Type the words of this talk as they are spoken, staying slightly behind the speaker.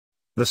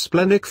The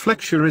splenic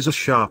flexure is a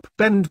sharp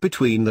bend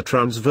between the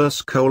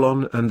transverse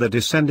colon and the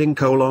descending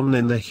colon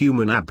in the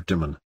human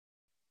abdomen.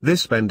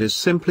 This bend is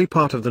simply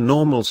part of the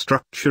normal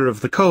structure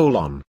of the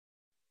colon.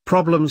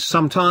 Problems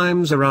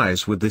sometimes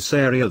arise with this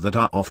area that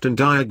are often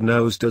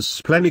diagnosed as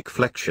splenic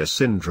flexure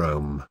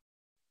syndrome.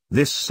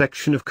 This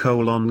section of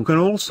colon can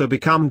also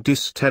become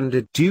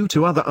distended due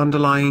to other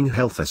underlying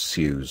health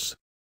issues.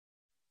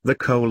 The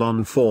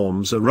colon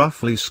forms a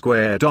roughly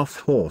squared-off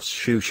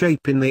horseshoe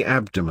shape in the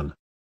abdomen.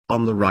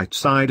 On the right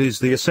side is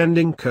the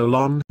ascending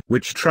colon,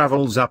 which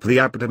travels up the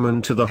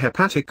abdomen to the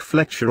hepatic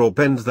flexure or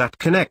bend that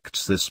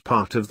connects this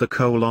part of the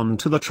colon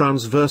to the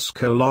transverse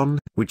colon,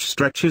 which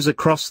stretches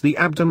across the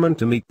abdomen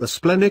to meet the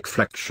splenic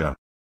flexure.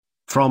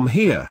 From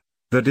here,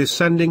 the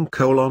descending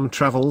colon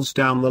travels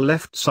down the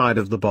left side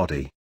of the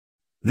body.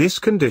 This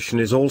condition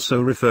is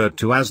also referred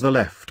to as the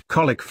left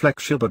colic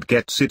flexure but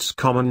gets its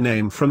common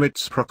name from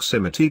its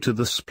proximity to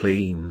the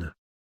spleen.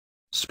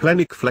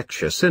 Splenic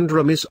flexure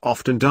syndrome is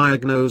often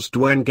diagnosed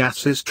when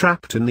gas is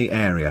trapped in the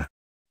area.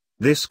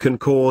 This can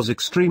cause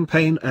extreme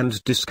pain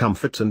and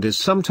discomfort and is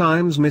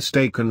sometimes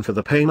mistaken for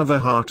the pain of a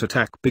heart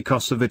attack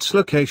because of its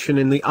location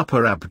in the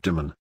upper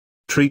abdomen.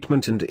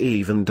 Treatment and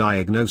even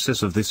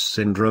diagnosis of this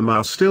syndrome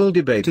are still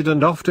debated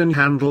and often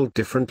handled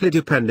differently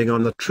depending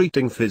on the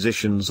treating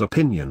physician's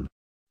opinion.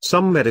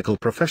 Some medical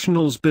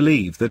professionals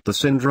believe that the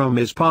syndrome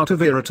is part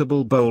of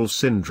irritable bowel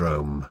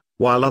syndrome,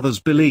 while others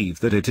believe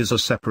that it is a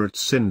separate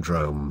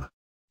syndrome.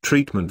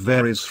 Treatment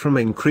varies from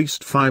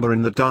increased fiber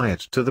in the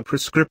diet to the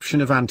prescription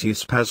of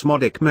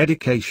antispasmodic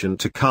medication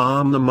to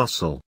calm the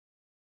muscle.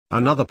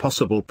 Another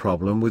possible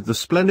problem with the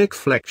splenic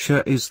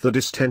flexure is the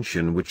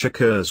distension which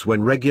occurs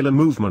when regular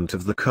movement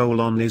of the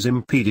colon is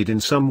impeded in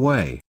some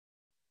way.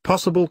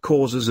 Possible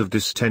causes of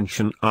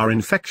distension are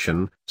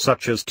infection,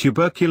 such as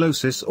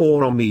tuberculosis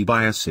or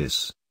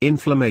amoebiasis,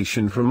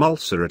 inflammation from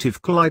ulcerative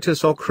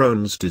colitis or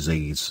Crohn's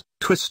disease,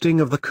 twisting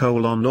of the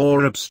colon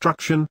or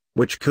obstruction,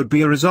 which could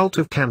be a result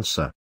of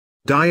cancer.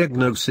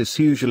 Diagnosis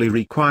usually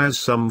requires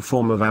some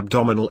form of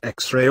abdominal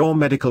X-ray or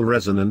medical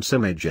resonance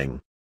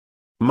imaging.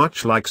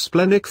 Much like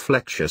splenic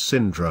flexure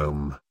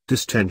syndrome,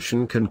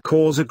 distension can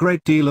cause a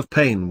great deal of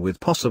pain with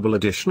possible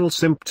additional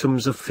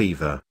symptoms of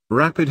fever,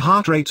 rapid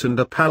heart rate and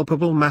a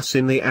palpable mass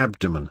in the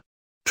abdomen.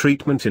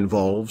 Treatment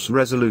involves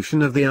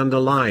resolution of the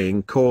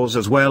underlying cause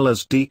as well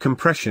as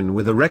decompression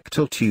with a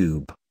rectal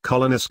tube,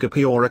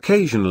 colonoscopy or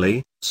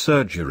occasionally,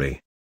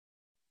 surgery.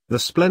 The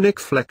splenic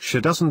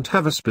flexure doesn't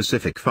have a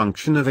specific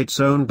function of its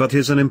own but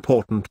is an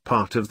important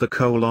part of the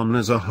colon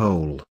as a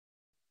whole.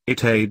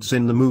 It aids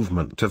in the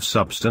movement of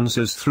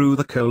substances through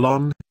the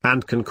colon,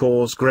 and can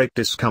cause great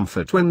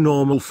discomfort when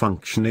normal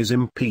function is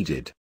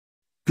impeded.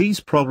 These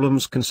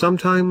problems can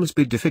sometimes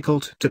be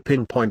difficult to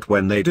pinpoint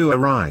when they do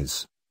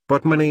arise,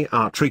 but many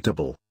are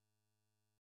treatable.